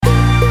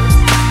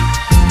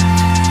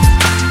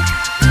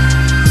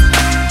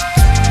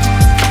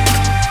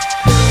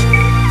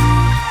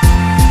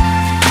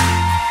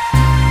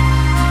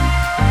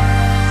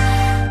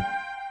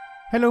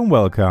Hello and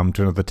welcome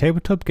to another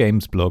Tabletop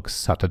Games Blog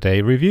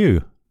Saturday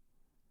review.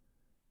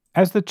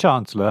 As the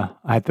Chancellor,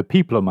 I had the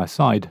people on my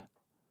side.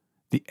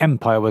 The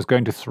Empire was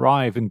going to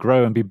thrive and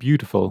grow and be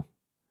beautiful.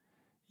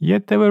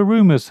 Yet there were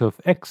rumours of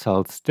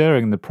exiles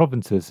stirring in the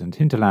provinces and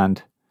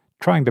hinterland,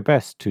 trying their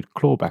best to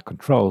claw back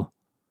control.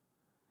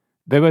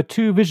 There were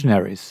two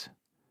visionaries,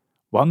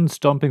 one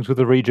stomping through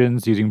the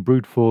regions using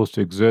brute force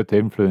to exert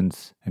their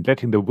influence and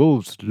letting the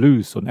wolves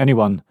loose on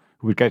anyone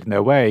who would get in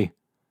their way,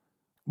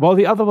 while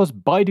the other was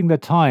biding their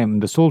time in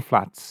the Salt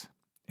Flats,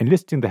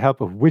 enlisting the help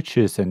of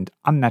witches and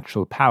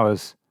unnatural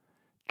powers,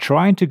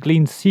 trying to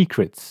glean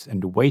secrets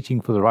and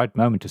waiting for the right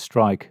moment to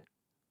strike.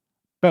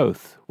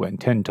 Both were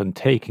intent on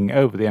taking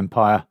over the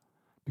Empire,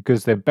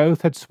 because they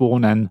both had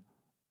sworn an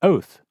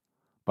oath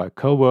by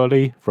Cole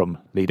Worley from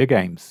Leader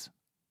Games.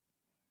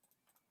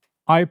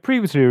 I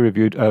previously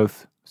reviewed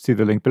Oath, see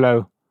the link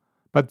below,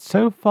 but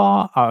so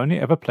far I only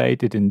ever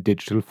played it in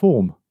digital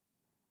form.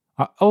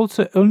 I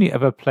also only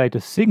ever played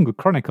a single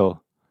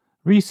chronicle,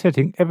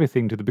 resetting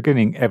everything to the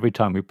beginning every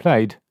time we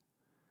played.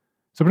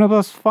 So when I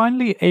was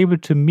finally able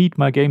to meet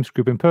my games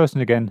group in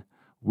person again,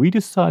 we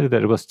decided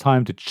that it was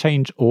time to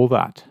change all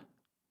that.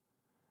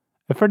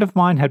 A friend of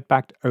mine had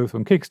backed Oath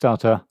on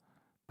Kickstarter,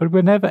 but we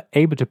were never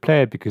able to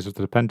play it because of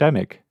the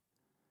pandemic.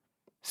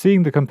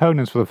 Seeing the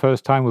components for the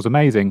first time was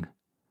amazing.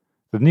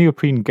 The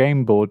neoprene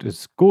game board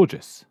is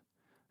gorgeous.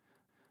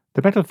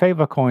 The metal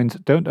favor coins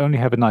don't only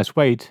have a nice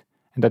weight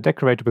and are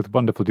decorated with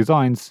wonderful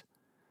designs,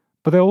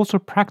 but they're also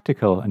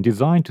practical and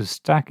designed to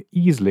stack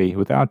easily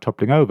without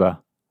toppling over.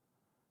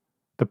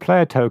 The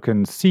player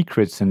tokens,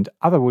 secrets, and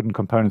other wooden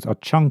components are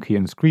chunky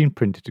and screen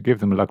printed to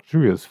give them a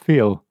luxurious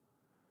feel.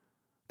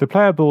 The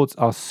player boards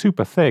are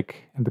super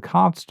thick, and the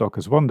cardstock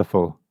is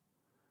wonderful.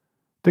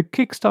 The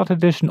Kickstarter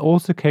edition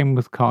also came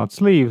with card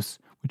sleeves,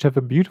 which have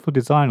a beautiful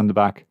design on the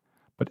back,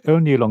 but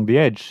only along the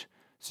edge,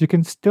 so you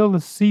can still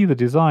see the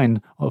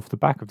design of the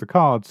back of the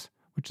cards,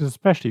 which is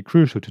especially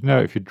crucial to know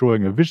if you're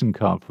drawing a vision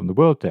card from the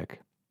world deck.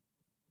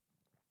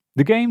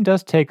 The game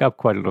does take up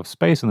quite a lot of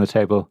space on the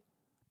table,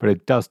 but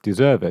it does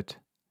deserve it.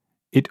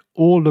 It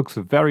all looks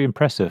very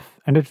impressive,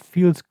 and it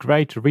feels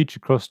great to reach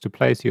across to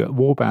place your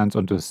warbands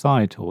onto the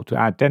side or to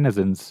add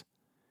denizens.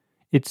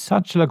 It's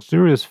such a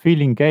luxurious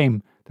feeling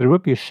game that it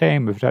would be a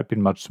shame if it had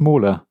been much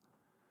smaller.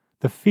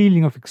 The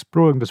feeling of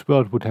exploring this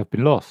world would have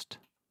been lost.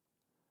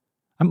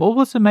 I'm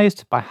always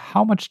amazed by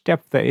how much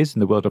depth there is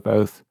in the world of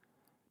Oath,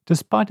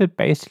 despite it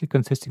basically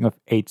consisting of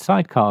 8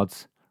 side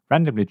cards,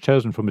 randomly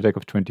chosen from a deck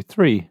of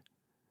 23.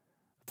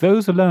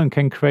 Those alone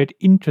can create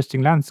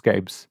interesting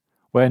landscapes,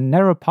 where a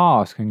narrow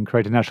pass can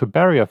create a natural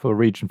barrier for a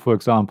region, for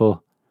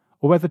example,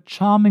 or where the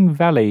charming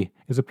valley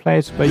is a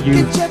place where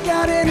you can check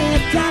out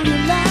any time you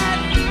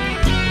like,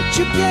 but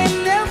you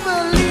can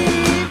never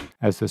leave,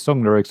 as the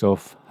song lyrics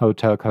of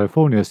Hotel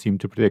California seem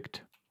to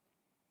predict.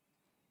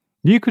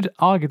 You could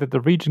argue that the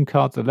region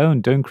cards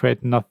alone don't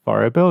create enough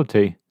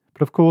variability,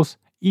 but of course,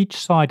 each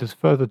side is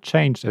further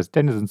changed as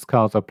denizens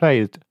cards are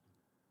placed.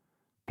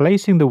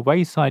 Placing the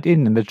Wayside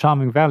Inn in the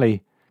charming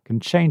valley can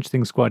change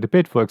things quite a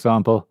bit, for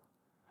example,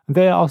 and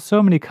there are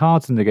so many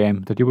cards in the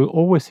game that you will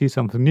always see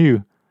something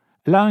new,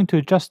 allowing to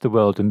adjust the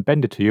world and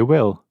bend it to your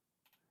will.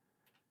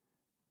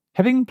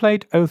 Having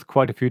played Oath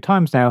quite a few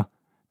times now,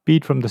 be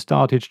it from the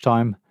start each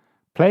time,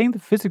 playing the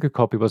physical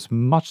copy was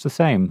much the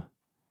same.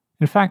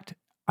 In fact,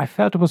 I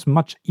felt it was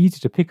much easier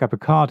to pick up a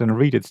card and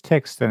read its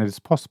text than it is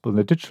possible in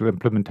the digital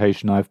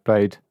implementation I've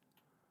played.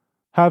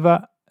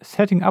 However,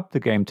 setting up the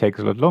game takes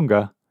a lot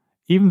longer,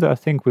 even though I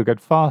think we'll get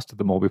faster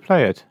the more we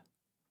play it.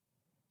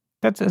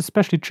 That's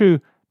especially true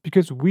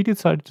because we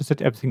decided to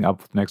set everything up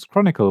for the next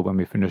Chronicle when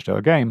we finished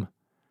our game.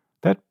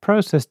 That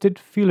process did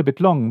feel a bit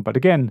long, but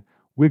again,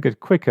 we'll get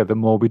quicker the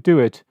more we do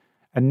it,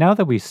 and now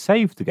that we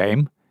saved the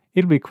game,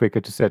 it'll be quicker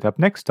to set up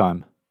next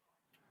time.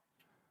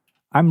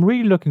 I'm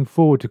really looking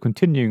forward to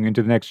continuing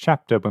into the next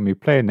chapter when we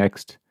play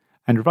next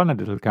and run a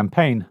little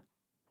campaign.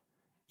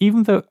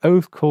 Even though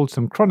Oath calls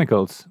them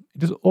Chronicles,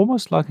 it is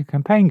almost like a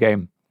campaign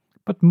game,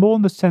 but more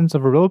in the sense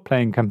of a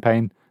role-playing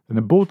campaign than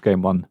a board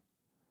game one.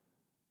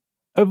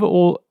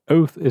 Overall,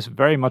 Oath is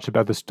very much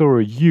about the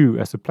story you,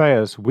 as the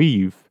players,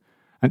 weave,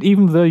 and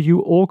even though you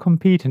all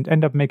compete and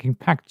end up making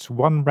pacts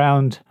one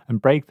round and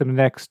break them the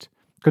next,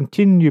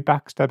 continue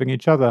backstabbing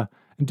each other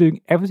and doing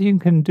everything you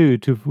can do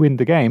to win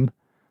the game,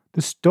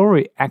 the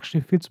story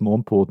actually feels more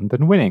important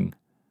than winning.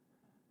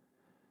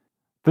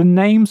 The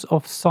names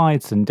of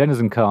sites and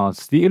denizen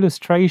cards, the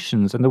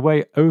illustrations, and the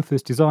way Oath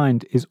is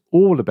designed is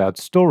all about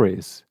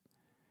stories.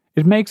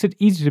 It makes it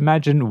easy to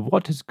imagine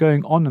what is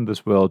going on in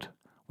this world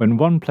when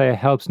one player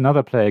helps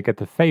another player get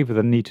the favor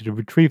they need to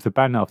retrieve the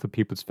banner of the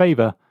people's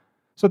favor,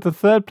 so that the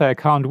third player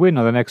can't win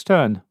on the next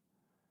turn.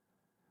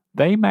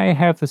 They may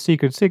have the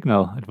secret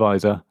signal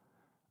advisor,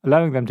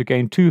 allowing them to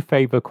gain 2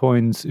 favor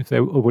coins if they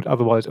would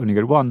otherwise only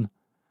get 1.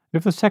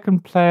 If the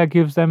second player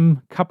gives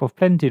them Cup of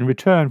Plenty in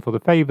return for the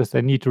favors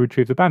they need to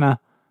retrieve the banner,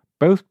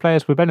 both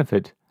players will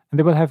benefit, and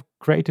they will have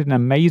created an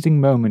amazing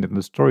moment in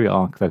the story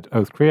arc that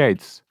Oath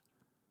creates.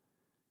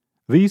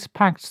 These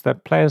pacts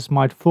that players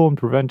might form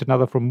to prevent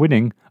another from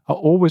winning are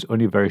always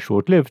only very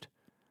short-lived,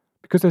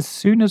 because as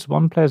soon as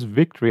one player's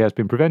victory has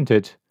been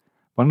prevented,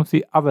 one of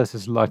the others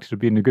is likely to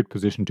be in a good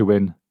position to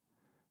win.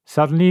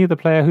 Suddenly, the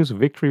player whose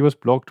victory was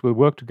blocked will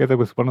work together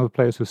with one of the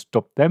players who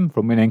stopped them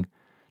from winning,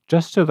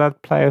 just so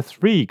that player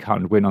 3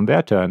 can't win on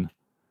their turn.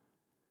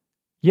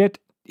 Yet,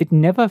 it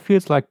never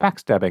feels like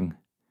backstabbing.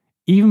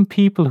 Even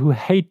people who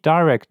hate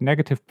direct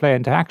negative player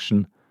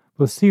interaction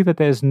will see that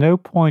there is no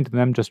point in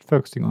them just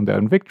focusing on their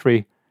own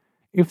victory,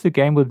 if the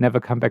game will never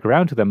come back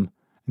around to them,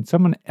 and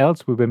someone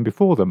else will win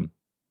before them.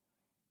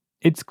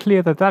 It's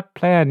clear that that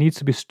player needs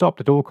to be stopped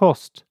at all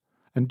costs,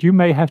 and you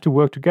may have to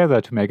work together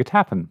to make it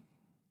happen.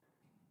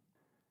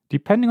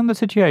 Depending on the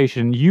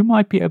situation, you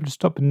might be able to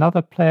stop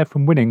another player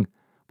from winning,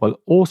 while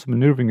also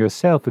maneuvering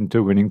yourself into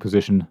a winning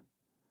position.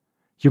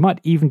 You might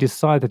even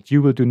decide that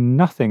you will do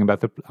nothing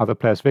about the other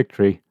player's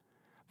victory,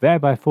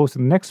 thereby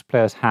forcing the next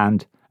player's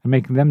hand and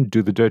making them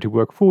do the dirty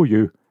work for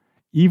you,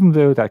 even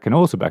though that can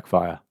also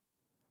backfire.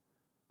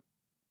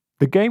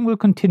 The game will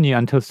continue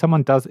until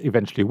someone does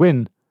eventually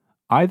win,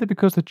 either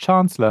because the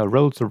Chancellor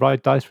rolls the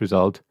right dice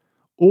result,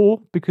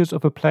 or because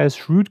of a player's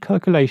shrewd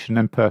calculation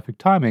and perfect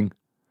timing,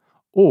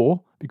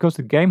 or because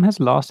the game has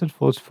lasted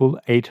for its full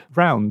 8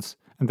 rounds,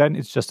 and then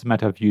it's just a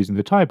matter of using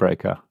the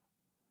tiebreaker.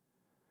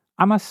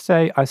 I must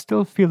say, I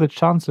still feel the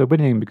Chancellor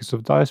winning because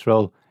of dice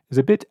roll is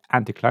a bit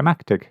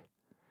anticlimactic,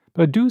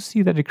 but I do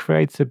see that it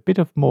creates a bit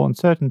of more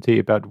uncertainty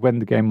about when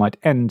the game might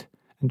end,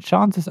 and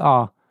chances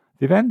are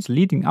the events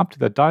leading up to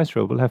that dice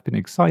roll will have been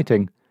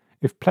exciting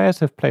if players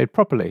have played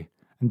properly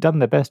and done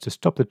their best to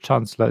stop the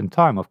Chancellor in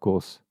time, of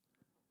course.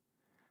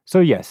 So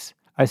yes,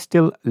 I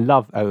still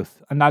love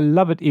Oath, and I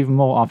love it even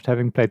more after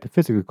having played the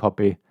physical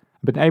copy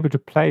and been able to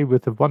play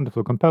with the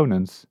wonderful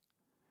components.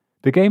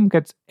 The game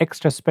gets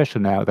extra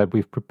special now that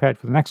we've prepared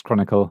for the next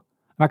Chronicle,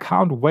 and I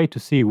can't wait to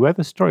see where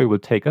the story will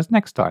take us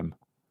next time.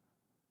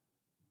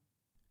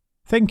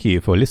 Thank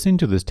you for listening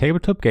to this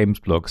Tabletop Games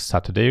Blog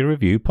Saturday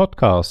Review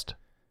podcast.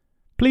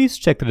 Please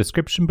check the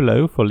description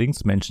below for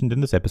links mentioned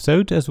in this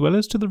episode, as well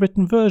as to the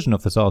written version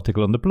of this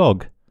article on the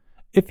blog.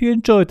 If you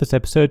enjoyed this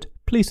episode,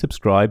 please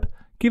subscribe,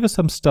 give us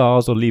some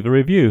stars, or leave a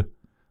review.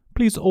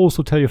 Please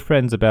also tell your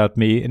friends about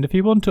me, and if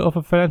you want to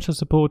offer financial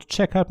support,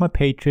 check out my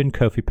Patreon and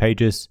Ko-fi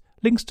pages,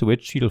 links to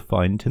which you'll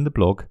find in the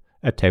blog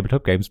at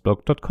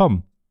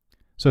tabletopgamesblog.com.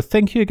 So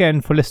thank you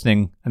again for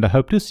listening, and I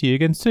hope to see you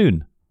again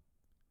soon.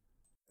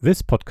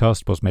 This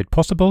podcast was made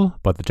possible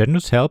by the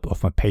generous help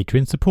of my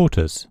Patreon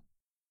supporters.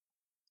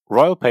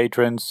 Royal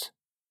Patrons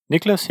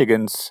Nicholas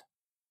Higgins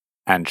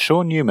and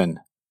Sean Newman.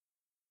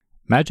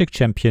 Magic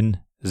Champion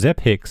Zeb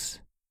Hicks.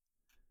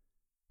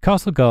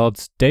 Castle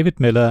Guards David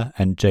Miller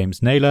and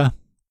James Naylor.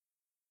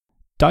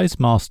 Dice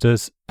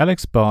Masters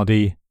Alex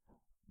Bardi,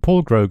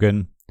 Paul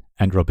Grogan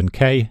and Robin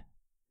Kay.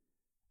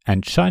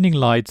 And Shining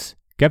Lights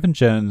Gavin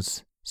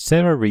Jones,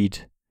 Sarah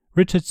Reed,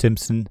 Richard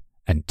Simpson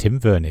and Tim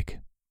Vernick.